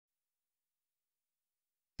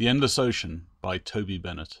The Endless Ocean by Toby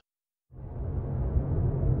Bennett.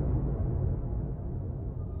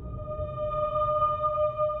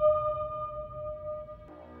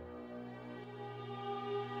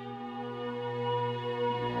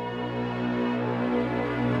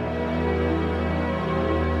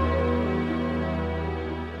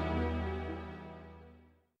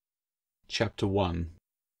 Chapter 1.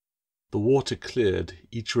 The water cleared,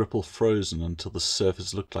 each ripple frozen until the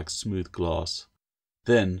surface looked like smooth glass.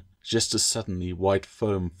 Then, just as suddenly, white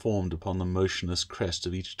foam formed upon the motionless crest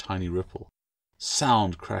of each tiny ripple.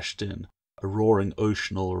 Sound crashed in, a roaring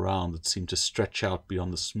ocean all around that seemed to stretch out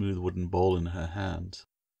beyond the smooth wooden bowl in her hands.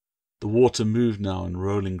 The water moved now in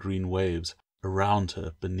rolling green waves, around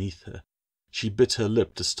her, beneath her. She bit her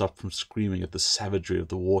lip to stop from screaming at the savagery of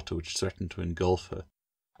the water which threatened to engulf her.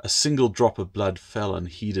 A single drop of blood fell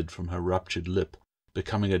unheeded from her ruptured lip,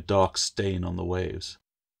 becoming a dark stain on the waves.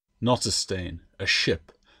 Not a stain, a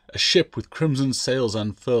ship with crimson sails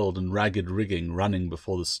unfurled and ragged rigging running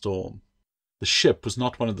before the storm. The ship was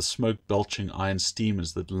not one of the smoke-belching iron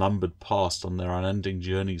steamers that lumbered past on their unending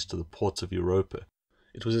journeys to the ports of Europa.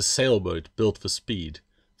 It was a sailboat built for speed,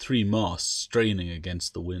 3 masts straining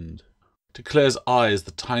against the wind. To Claire's eyes,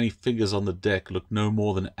 the tiny figures on the deck looked no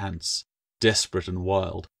more than ants, desperate and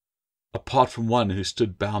wild, apart from one who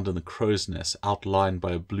stood bound in the crow's nest, outlined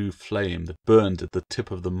by a blue flame that burned at the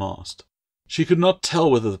tip of the mast. She could not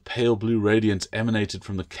tell whether the pale blue radiance emanated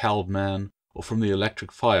from the cowled man or from the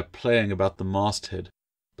electric fire playing about the masthead,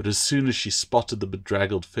 but as soon as she spotted the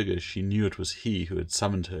bedraggled figure, she knew it was he who had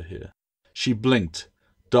summoned her here. She blinked,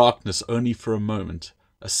 darkness only for a moment,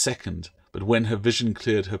 a second, but when her vision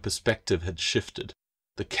cleared, her perspective had shifted.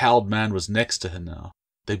 The cowled man was next to her now.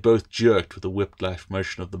 They both jerked with the whiplash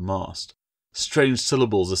motion of the mast. Strange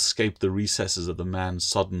syllables escaped the recesses of the man's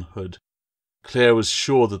sodden hood. Claire was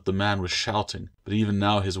sure that the man was shouting, but even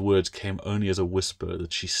now his words came only as a whisper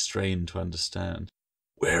that she strained to understand.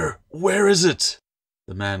 Where is it?"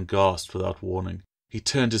 the man gasped without warning. He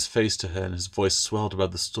turned his face to her and his voice swelled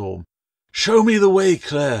above the storm. "Show me the way,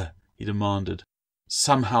 Claire," he demanded.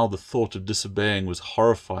 Somehow the thought of disobeying was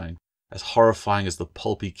horrifying as the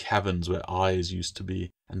pulpy caverns where eyes used to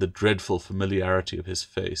be, and the dreadful familiarity of his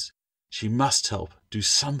face. She must help, do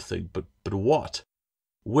something, but what?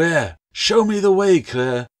 Where? Show me the way,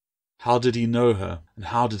 Claire! How did he know her, and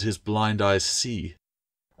how did his blind eyes see?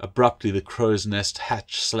 Abruptly the crow's nest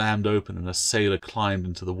hatch slammed open and a sailor climbed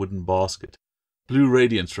into the wooden basket. Blue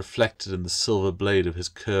radiance reflected in the silver blade of his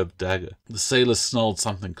curved dagger. The sailor snarled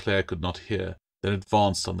something Claire could not hear, then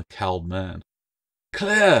advanced on the cowled man.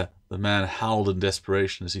 "Claire!" the man howled in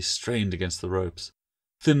desperation as he strained against the ropes.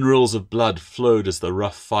 Thin rills of blood flowed as the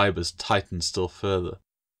rough fibers tightened still further.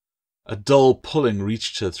 A dull pulling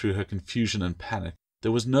reached her through her confusion and panic.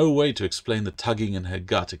 There was no way to explain the tugging in her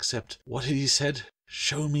gut except, what had he said?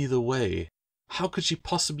 "Show me the way." How could she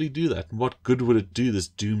possibly do that, and what good would it do this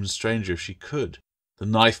doomed stranger if she could? The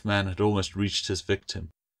knife man had almost reached his victim.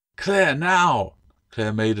 "Claire, now!"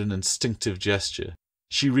 Claire made an instinctive gesture.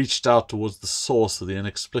 She reached out towards the source of the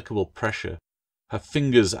inexplicable pressure. Her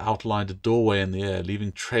fingers outlined a doorway in the air,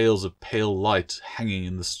 leaving trails of pale light hanging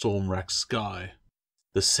in the storm-racked sky.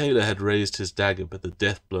 The sailor had raised his dagger, but the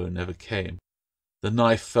death blow never came. The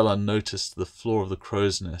knife fell unnoticed to the floor of the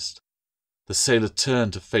crow's nest. The sailor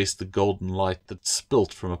turned to face the golden light that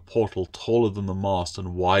spilt from a portal taller than the mast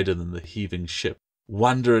and wider than the heaving ship.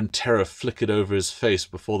 Wonder and terror flickered over his face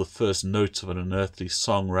before the first notes of an unearthly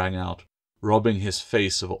song rang out, robbing his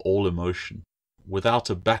face of all emotion. Without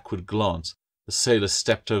a backward glance, the sailor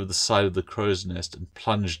stepped over the side of the crow's nest and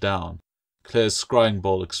plunged down. Claire's scrying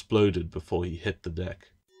bowl exploded before he hit the deck.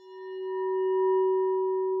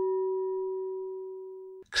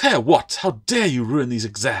 "Claire, what? How dare you ruin these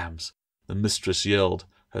exams?" the mistress yelled,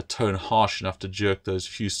 her tone harsh enough to jerk those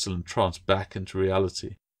few still entranced back into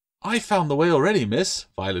reality. "I found the way already, miss,"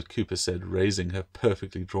 Violet Cooper said, raising her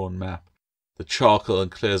perfectly drawn map. The charcoal in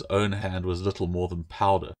Claire's own hand was little more than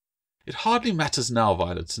powder. "It hardly matters now,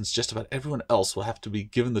 Violet, since just about everyone else will have to be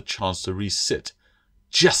given the chance to re-sit."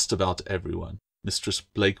 "Just about everyone," Mistress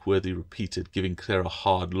Blakeworthy repeated, giving Claire a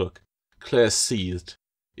hard look. Claire seethed.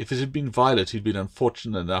 If it had been Violet who'd been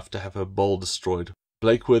unfortunate enough to have her bowl destroyed,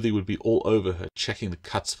 Blakeworthy would be all over her, checking the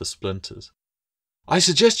cuts for splinters. "I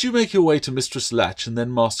suggest you make your way to Mistress Latch and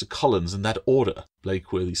then Master Collins in that order,"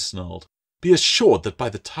 Blakeworthy snarled. "Be assured that by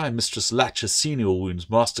the time Mistress Latch has seen your wounds,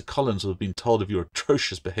 Master Collins will have been told of your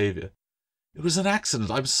atrocious behaviour." "It was an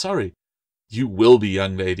accident. I'm sorry." "You will be,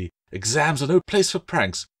 young lady. Exams are no place for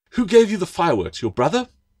pranks. Who gave you the fireworks? Your brother?"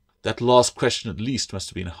 That last question at least must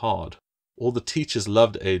have been hard. All the teachers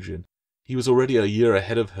loved Adrian. He was already a year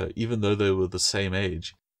ahead of her, even though they were the same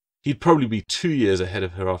age. He'd probably be 2 years ahead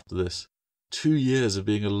of her after this. 2 years of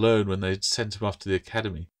being alone when they'd sent him off to the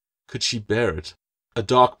academy. Could she bear it? A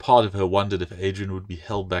dark part of her wondered if Adrian would be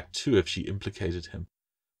held back too if she implicated him.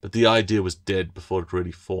 But the idea was dead before it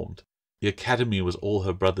really formed. The academy was all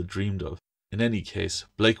her brother dreamed of. In any case,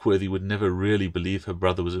 Blakeworthy would never really believe her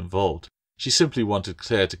brother was involved. She simply wanted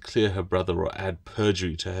Claire to clear her brother or add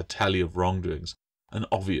perjury to her tally of wrongdoings. An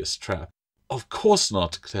obvious trap. "Of course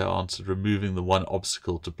not," Claire answered, removing the one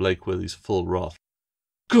obstacle to Blakeworthy's full wrath.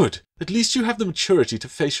 "Good. At least you have the maturity to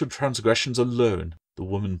face your transgressions alone," the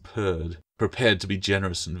woman purred, prepared to be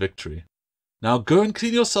generous in victory. "Now go and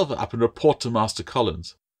clean yourself up and report to Master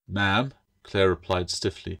Collins." "Ma'am," Claire replied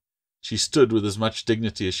stiffly. She stood with as much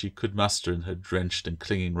dignity as she could muster in her drenched and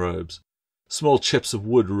clinging robes. Small chips of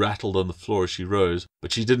wood rattled on the floor as she rose,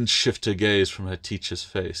 but she didn't shift her gaze from her teacher's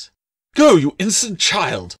face. "Go, you innocent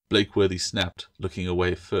child!" Blakeworthy snapped, looking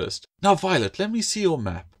away first. "Now, Violet, let me see your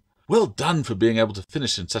map. Well done for being able to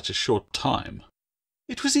finish in such a short time."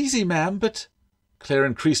 "It was easy, ma'am, but—" Claire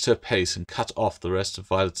increased her pace and cut off the rest of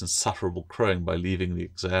Violet's insufferable crowing by leaving the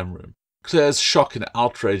exam room. Claire's shock and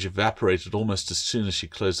outrage evaporated almost as soon as she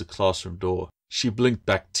closed the classroom door. She blinked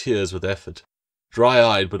back tears with effort.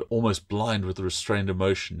 Dry-eyed but almost blind with restrained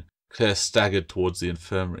emotion, Claire staggered towards the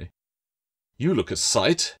infirmary. "You look a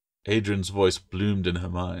sight!" Adrian's voice bloomed in her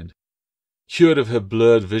mind. Cured of her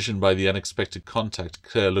blurred vision by the unexpected contact,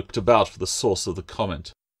 Claire looked about for the source of the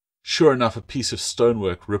comment. Sure enough, a piece of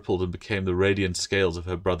stonework rippled and became the radiant scales of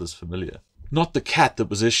her brother's familiar. Not the cat that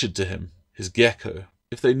was issued to him, his gecko.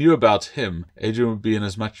 If they knew about him, Adrian would be in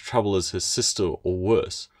as much trouble as his sister, or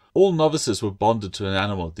worse. All novices were bonded to an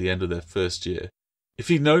animal at the end of their first year. If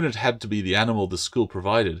he'd known it had to be the animal the school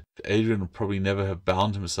provided, Adrian would probably never have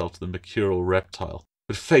bound himself to the mercurial reptile.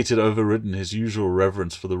 But fate had overridden his usual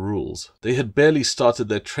reverence for the rules. They had barely started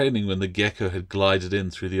their training when the gecko had glided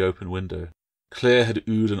in through the open window. Claire had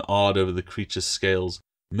oohed and ahed over the creature's scales,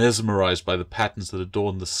 mesmerized by the patterns that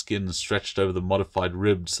adorned the skin stretched over the modified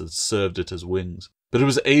ribs that served it as wings. But it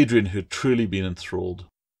was Adrian who had truly been enthralled.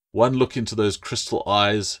 One look into those crystal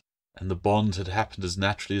eyes, and the bond had happened as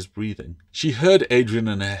naturally as breathing. She heard Adrian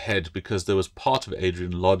in her head because there was part of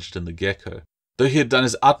Adrian lodged in the gecko. Though he had done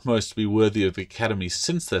his utmost to be worthy of the academy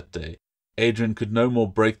since that day, Adrian could no more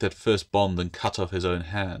break that first bond than cut off his own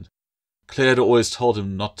hand. Claire had always told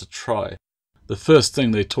him not to try. The first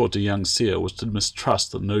thing they taught a young seer was to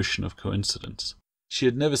mistrust the notion of coincidence. She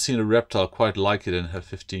had never seen a reptile quite like it in her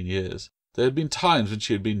 15 years. There had been times when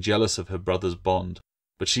she had been jealous of her brother's bond,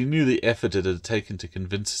 but she knew the effort it had taken to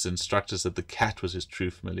convince his instructors that the cat was his true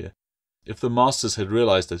familiar. If the masters had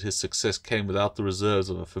realized that his success came without the reserves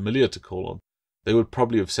of a familiar to call on, they would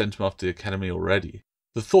probably have sent him off to the academy already.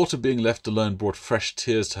 The thought of being left alone brought fresh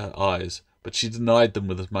tears to her eyes, but she denied them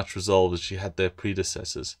with as much resolve as she had their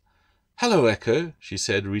predecessors. "Hello, Echo," she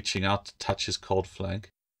said, reaching out to touch his cold flank.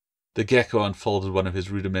 The gecko unfolded one of his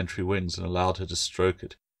rudimentary wings and allowed her to stroke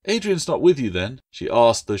it. "Adrian's not with you, then?" she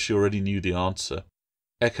asked, though she already knew the answer.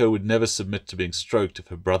 Echo would never submit to being stroked if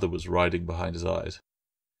her brother was riding behind his eyes.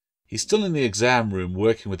 "He's still in the exam room,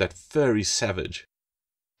 working with that furry savage."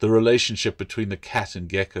 The relationship between the cat and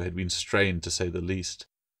gecko had been strained, to say the least.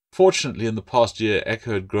 Fortunately, in the past year,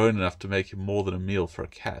 Echo had grown enough to make him more than a meal for a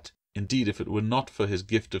cat. Indeed, if it were not for his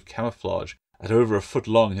gift of camouflage, at over a foot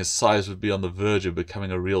long, his size would be on the verge of becoming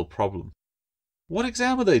a real problem. "What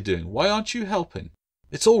exam are they doing? Why aren't you helping?"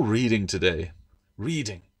 "It's all reading today."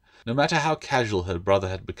 Reading. No matter how casual her brother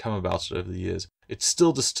had become about it over the years, it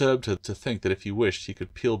still disturbed her to think that if he wished, he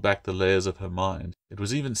could peel back the layers of her mind. It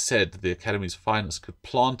was even said that the Academy's finest could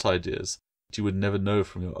plant ideas that you would never know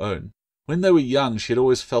from your own. When they were young, she had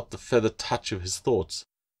always felt the feather touch of his thoughts.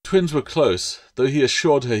 Twins were close, though he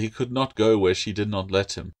assured her he could not go where she did not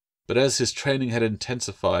let him. But as his training had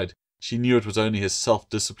intensified, she knew it was only his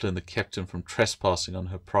self-discipline that kept him from trespassing on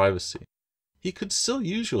her privacy. "He could still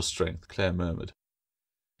use your strength," Claire murmured.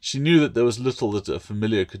 She knew that there was little that a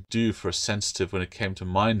familiar could do for a sensitive when it came to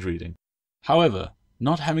mind-reading. However,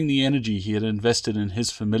 not having the energy he had invested in his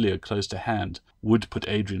familiar close to hand would put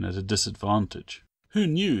Adrian at a disadvantage. Who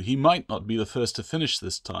knew, he might not be the first to finish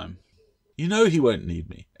this time. "You know he won't need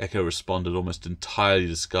me," Echo responded, almost entirely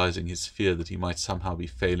disguising his fear that he might somehow be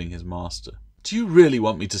failing his master. "Do you really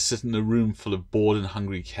want me to sit in a room full of bored and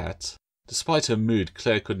hungry cats?" Despite her mood,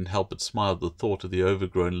 Claire couldn't help but smile at the thought of the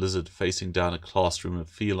overgrown lizard facing down a classroom of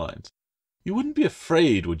felines. "You wouldn't be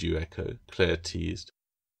afraid, would you, Echo?" Claire teased.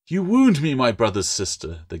 "You wound me, my brother's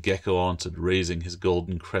sister," the gecko answered, raising his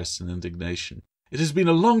golden crest in indignation. "It has been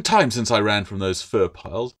a long time since I ran from those fur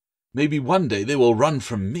piles. Maybe one day they will run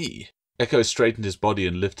from me." Echo straightened his body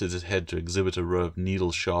and lifted his head to exhibit a row of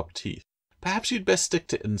needle-sharp teeth. Perhaps you'd best stick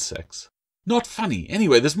to insects. Not funny.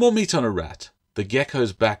 Anyway, there's more meat on a rat. The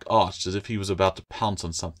gecko's back arched as if he was about to pounce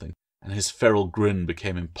on something, and his feral grin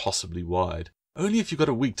became impossibly wide. Only if you've got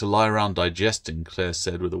a week to lie around digesting, Claire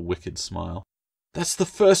said with a wicked smile. That's the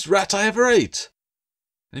first rat I ever ate.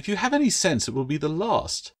 And if you have any sense, it will be the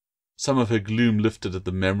last. Some of her gloom lifted at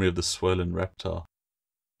the memory of the swollen reptile.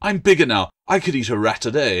 I'm bigger now. I could eat a rat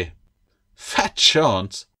a day. Fat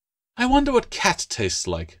chance. I wonder what cat tastes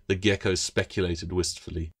like, the gecko speculated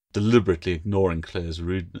wistfully, deliberately ignoring Claire's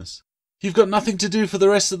rudeness. You've got nothing to do for the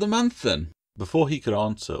rest of the month, then? Before he could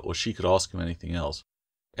answer, or she could ask him anything else,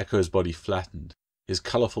 Echo's body flattened. His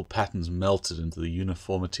colourful patterns melted into the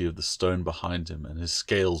uniformity of the stone behind him, and his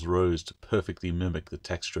scales rose to perfectly mimic the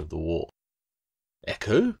texture of the wall.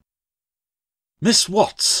 Echo? Miss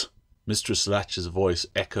Watts! Mistress Latch's voice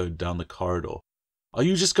echoed down the corridor. Are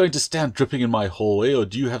you just going to stand dripping in my hallway, or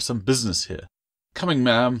do you have some business here? Coming,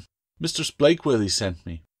 ma'am. Mistress Blakeworthy sent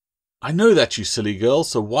me. I know that, you silly girl,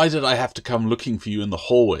 so why did I have to come looking for you in the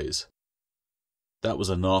hallways? That was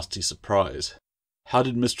a nasty surprise. How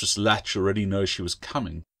did Mistress Latch already know she was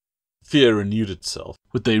coming? Fear renewed itself.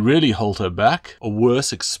 Would they really hold her back, or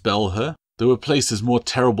worse, expel her? There were places more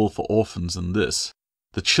terrible for orphans than this.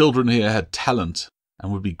 The children here had talent,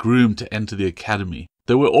 and would be groomed to enter the academy.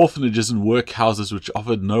 There were orphanages and workhouses which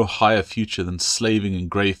offered no higher future than slaving in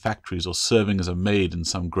grey factories or serving as a maid in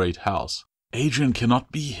some great house. Adrian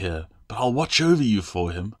cannot be here, but I'll watch over you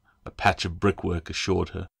for him, a patch of brickwork assured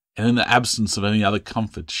her, and in the absence of any other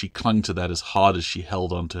comfort she clung to that as hard as she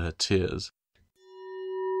held on to her tears.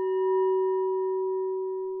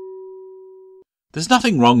 There's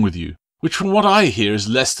nothing wrong with you, which from what I hear is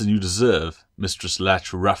less than you deserve. Mistress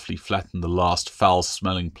Latch roughly flattened the last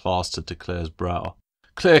foul-smelling plaster to Claire's brow.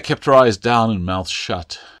 Claire kept her eyes down and mouth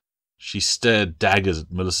shut. She stared daggers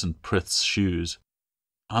at Millicent Prith's shoes.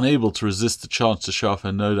 Unable to resist the chance to show off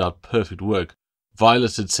her no-doubt perfect work,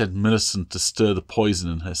 Violet had sent Millicent to stir the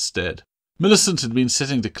poison in her stead. Millicent had been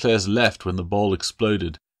sitting to Claire's left when the bowl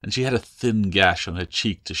exploded, and she had a thin gash on her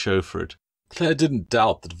cheek to show for it. Claire didn't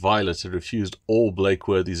doubt that Violet had refused all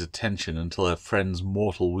Blakeworthy's attention until her friend's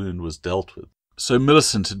mortal wound was dealt with. So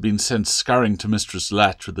Millicent had been sent scurrying to Mistress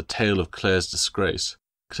Latch with the tale of Claire's disgrace.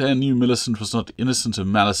 Claire knew Millicent was not innocent of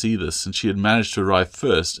malice either, since she had managed to arrive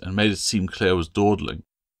first and made it seem Claire was dawdling.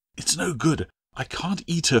 It's no good. I can't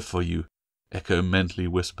eat her for you, Echo mentally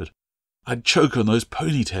whispered. I'd choke on those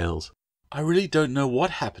ponytails. I really don't know what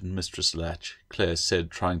happened, Mistress Latch, Claire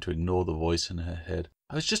said, trying to ignore the voice in her head.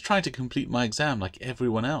 I was just trying to complete my exam like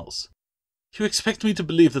everyone else. You expect me to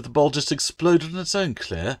believe that the bowl just exploded on its own,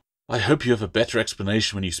 Claire? I hope you have a better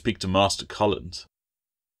explanation when you speak to Master Collins.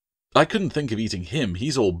 I couldn't think of eating him.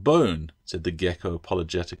 He's all bone, said the gecko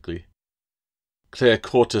apologetically. Claire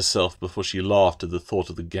caught herself before she laughed at the thought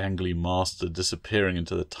of the gangly master disappearing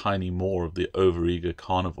into the tiny maw of the overeager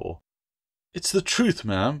carnivore. It's the truth,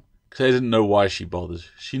 ma'am. Claire didn't know why she bothered.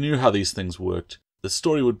 She knew how these things worked. The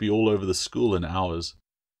story would be all over the school in hours.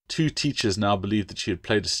 2 teachers now believed that she had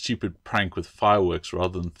played a stupid prank with fireworks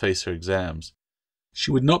rather than face her exams.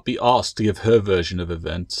 She would not be asked to give her version of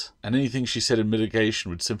events, and anything she said in mitigation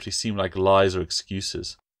would simply seem like lies or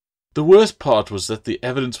excuses. The worst part was that the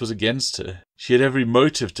evidence was against her. She had every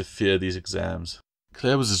motive to fear these exams.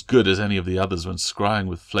 Claire was as good as any of the others when scrying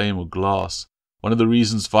with flame or glass. One of the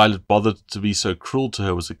reasons Violet bothered to be so cruel to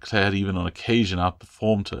her was that Claire had even on occasion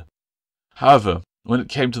outperformed her. However, when it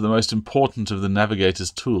came to the most important of the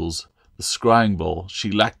navigator's tools, the scrying bowl, she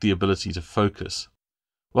lacked the ability to focus.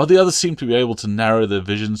 While the others seemed to be able to narrow their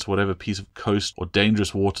visions to whatever piece of coast or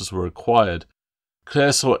dangerous waters were required,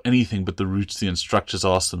 Claire saw anything but the routes the instructors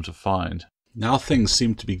asked them to find. Now things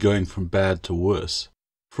seemed to be going from bad to worse.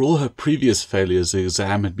 For all her previous failures, the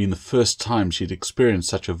exam had been the first time she had experienced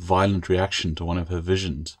such a violent reaction to one of her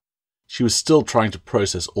visions. She was still trying to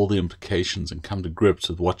process all the implications and come to grips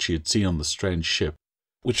with what she had seen on the strange ship,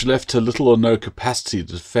 which left her little or no capacity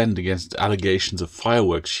to defend against allegations of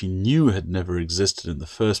fireworks she knew had never existed in the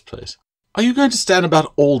first place. Are you going to stand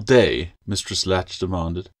about all day? Mistress Latch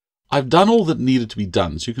demanded. I've done all that needed to be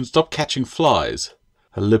done, so you can stop catching flies.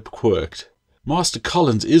 Her lip quirked. Master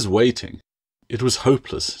Collins is waiting. It was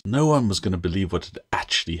hopeless. No one was going to believe what had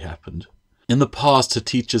actually happened. In the past, her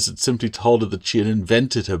teachers had simply told her that she had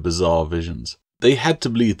invented her bizarre visions. They had to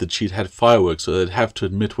believe that she'd had fireworks, or they'd have to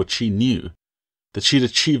admit what she knew, that she'd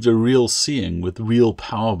achieved a real seeing with real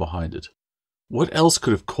power behind it. What else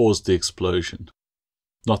could have caused the explosion?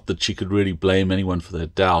 Not that she could really blame anyone for their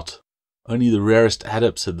doubt. Only the rarest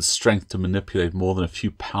adepts had the strength to manipulate more than a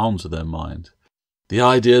few pounds of their mind. The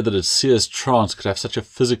idea that a seer's trance could have such a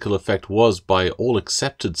physical effect was, by all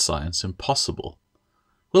accepted science, impossible.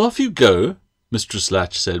 Well, off you go, Mistress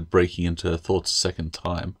Latch said, breaking into her thoughts a second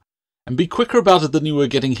time. And be quicker about it than you were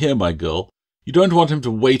getting here, my girl. You don't want him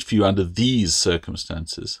to wait for you under these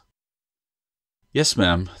circumstances. Yes,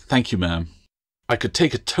 ma'am. Thank you, ma'am. I could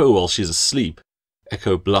take a tow while she's asleep,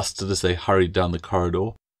 Echo blustered as they hurried down the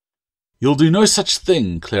corridor. You'll do no such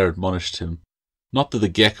thing, Claire admonished him. Not that the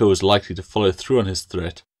gecko was likely to follow through on his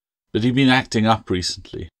threat, but he'd been acting up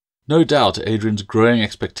recently. No doubt Adrian's growing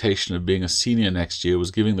expectation of being a senior next year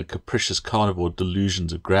was giving the capricious carnivore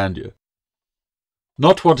delusions of grandeur.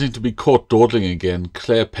 Not wanting to be caught dawdling again,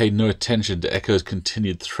 Claire paid no attention to Echo's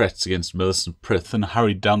continued threats against Millicent Prith and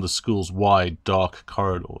hurried down the school's wide, dark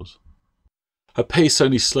corridors. Her pace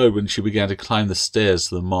only slowed when she began to climb the stairs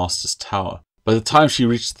to the master's tower. By the time she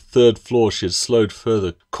reached the third floor, she had slowed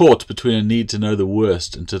further, caught between a need to know the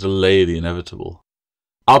worst and to delay the inevitable.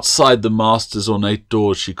 Outside the master's ornate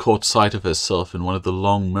doors, she caught sight of herself in one of the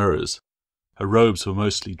long mirrors. Her robes were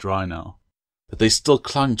mostly dry now, but they still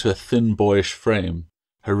clung to a thin, boyish frame.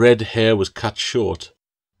 Her red hair was cut short.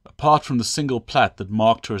 Apart from the single plait that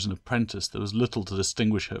marked her as an apprentice, there was little to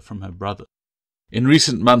distinguish her from her brother. In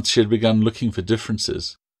recent months she had begun looking for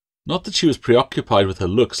differences. Not that she was preoccupied with her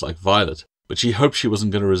looks like Violet, but she hoped she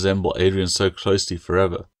wasn't going to resemble Adrian so closely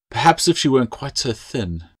forever. Perhaps if she weren't quite so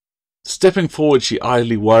thin. Stepping forward, she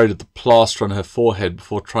idly worried at the plaster on her forehead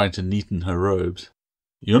before trying to neaten her robes.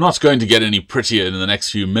 You're not going to get any prettier in the next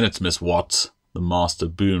few minutes, Miss Watts, the master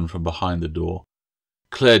boomed from behind the door.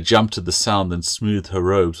 Claire jumped at the sound, then smoothed her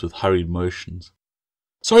robes with hurried motions.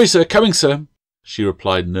 Sorry, sir, coming, sir, she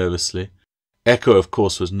replied nervously. Echo, of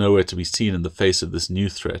course, was nowhere to be seen in the face of this new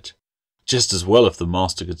threat. Just as well if the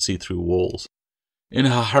master could see through walls. In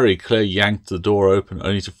her hurry, Claire yanked the door open,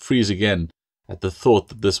 only to freeze again at the thought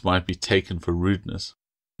that this might be taken for rudeness.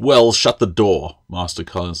 Well, shut the door, Master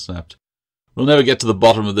Collins snapped. We'll never get to the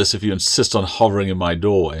bottom of this if you insist on hovering in my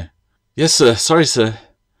doorway. Yes, sir. Sorry, sir.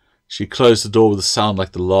 She closed the door with a sound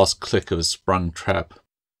like the last click of a sprung trap.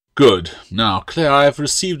 Good. Now, Claire, I have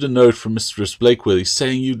received a note from Mistress Blakeworthy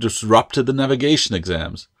saying you disrupted the navigation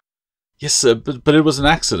exams. Yes, sir, but it was an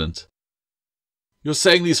accident. You're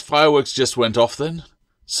saying these fireworks just went off, then?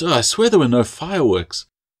 Sir, I swear there were no fireworks.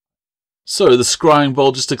 So the scrying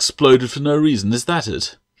bowl just exploded for no reason, is that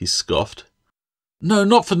it? He scoffed. No,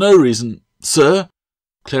 not for no reason, sir.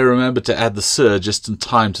 Claire remembered to add the sir just in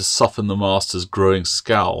time to soften the master's growing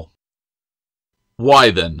scowl.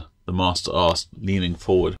 Why, then? The master asked, leaning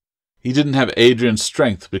forward. He didn't have Adrian's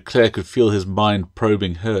strength, but Claire could feel his mind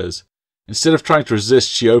probing hers. Instead of trying to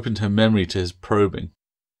resist, she opened her memory to his probing.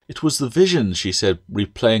 It was the vision, she said,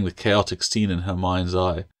 replaying the chaotic scene in her mind's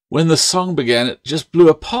eye. When the song began, it just blew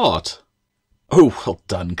apart. Oh, well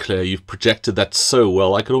done, Claire. You've projected that so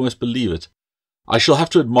well, I could almost believe it. I shall have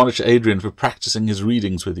to admonish Adrian for practicing his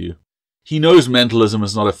readings with you. He knows mentalism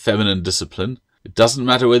is not a feminine discipline. It doesn't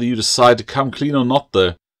matter whether you decide to come clean or not,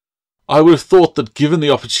 though. I would have thought that given the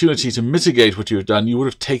opportunity to mitigate what you have done, you would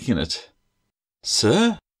have taken it.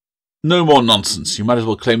 Sir? No more nonsense. You might as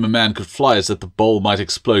well claim a man could fly as that the bowl might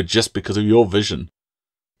explode just because of your vision.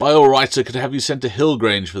 By all rights, I could have you sent to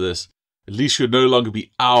Hillgrange for this. At least you would no longer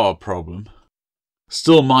be our problem.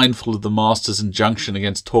 Still mindful of the master's injunction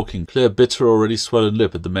against talking, Claire bit her already swollen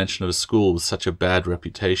lip at the mention of a school with such a bad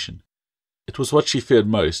reputation. It was what she feared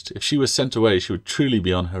most. If she were sent away, she would truly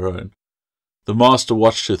be on her own. The master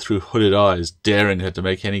watched her through hooded eyes, daring her to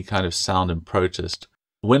make any kind of sound in protest.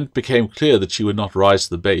 When it became clear that she would not rise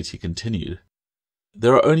to the bait, he continued.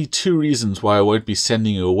 There are only 2 reasons why I won't be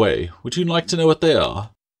sending you away. Would you like to know what they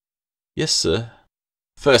are? Yes, sir.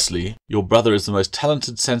 Firstly, your brother is the most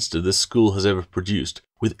talented sensitive this school has ever produced,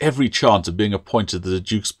 with every chance of being appointed to the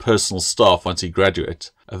Duke's personal staff once he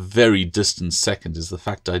graduates. A very distant second is the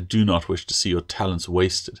fact I do not wish to see your talents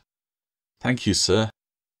wasted. Thank you, sir.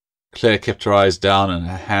 Claire kept her eyes down and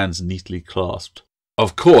her hands neatly clasped.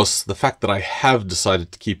 Of course, the fact that I have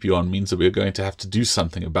decided to keep you on means that we are going to have to do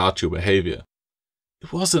something about your behaviour.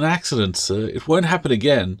 It was an accident, sir. It won't happen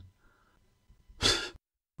again.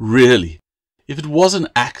 Really? If it was an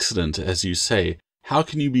accident, as you say, how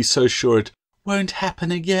can you be so sure it won't happen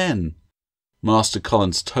again? Master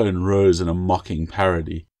Collins' tone rose in a mocking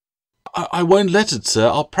parody. I won't let it, sir.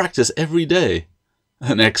 I'll practice every day.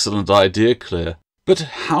 An excellent idea, Claire. But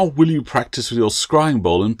how will you practice with your scrying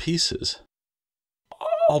bowl in pieces?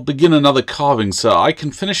 I'll begin another carving, sir. I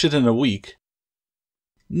can finish it in a week.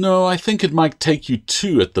 No, I think it might take you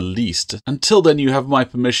 2 at the least. Until then you have my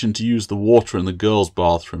permission to use the water in the girls'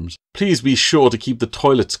 bathrooms. Please be sure to keep the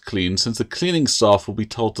toilets clean, since the cleaning staff will be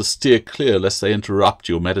told to steer clear lest they interrupt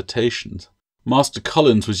your meditations. Master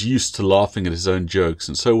Collins was used to laughing at his own jokes,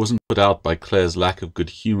 and so wasn't put out by Claire's lack of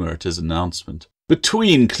good humour at his announcement.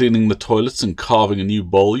 Between cleaning the toilets and carving a new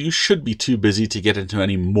bowl, you should be too busy to get into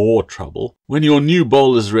any more trouble. When your new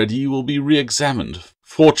bowl is ready, you will be re-examined.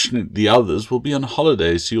 Fortunately, the others will be on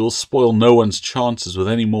holiday, so you'll spoil no one's chances with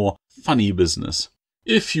any more funny business.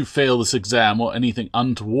 If you fail this exam or anything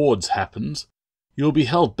untowards happens, you'll be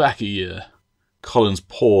held back a year." Collins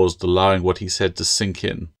paused, allowing what he said to sink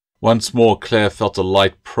in. Once more Claire felt a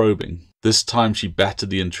light probing. This time she battered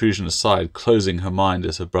the intrusion aside, closing her mind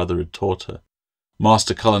as her brother had taught her.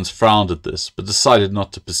 Master Collins frowned at this, but decided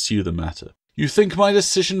not to pursue the matter. "You think my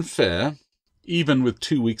decision fair?" Even with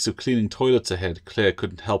 2 weeks of cleaning toilets ahead, Claire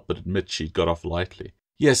couldn't help but admit she'd got off lightly.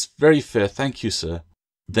 "Yes, very fair, thank you, sir."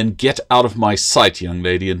 "Then get out of my sight, young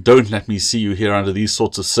lady, and don't let me see you here under these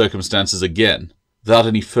sorts of circumstances again." Without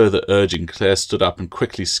any further urging, Claire stood up and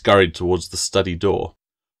quickly scurried towards the study door.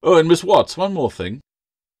 "Oh, and Miss Watts, one more thing."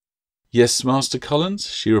 "Yes, Master Collins,"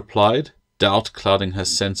 she replied, doubt clouding her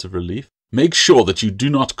sense of relief. "Make sure that you do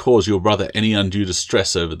not cause your brother any undue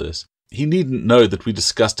distress over this. He needn't know that we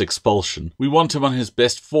discussed expulsion. We want him on his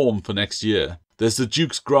best form for next year. There's the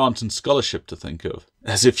Duke's grant and scholarship to think of."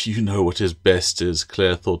 "As if you know what his best is,"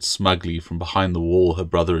 Claire thought smugly from behind the wall her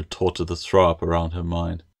brother had taught her to throw up around her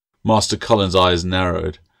mind. Master Collins' eyes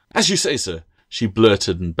narrowed. "As you say, sir," she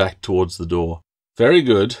blurted and backed towards the door. "Very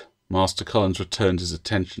good." Master Collins returned his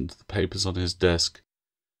attention to the papers on his desk.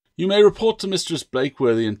 "You may report to Mistress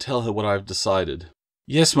Blakeworthy and tell her what I have decided."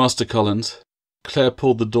 "Yes, Master Collins." Claire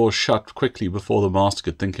pulled the door shut quickly before the master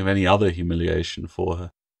could think of any other humiliation for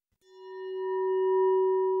her.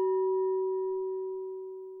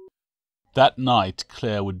 That night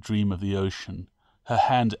Claire would dream of the ocean, her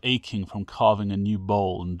hand aching from carving a new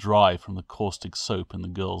bowl and dry from the caustic soap in the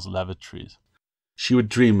girls' lavatories. She would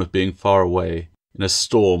dream of being far away, in a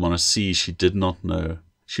storm on a sea she did not know.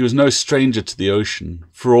 She was no stranger to the ocean,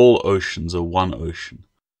 for all oceans are one ocean.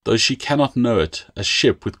 Though she cannot know it, a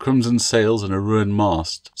ship with crimson sails and a ruined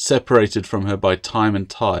mast, separated from her by time and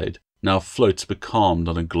tide, now floats becalmed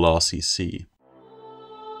on a glassy sea.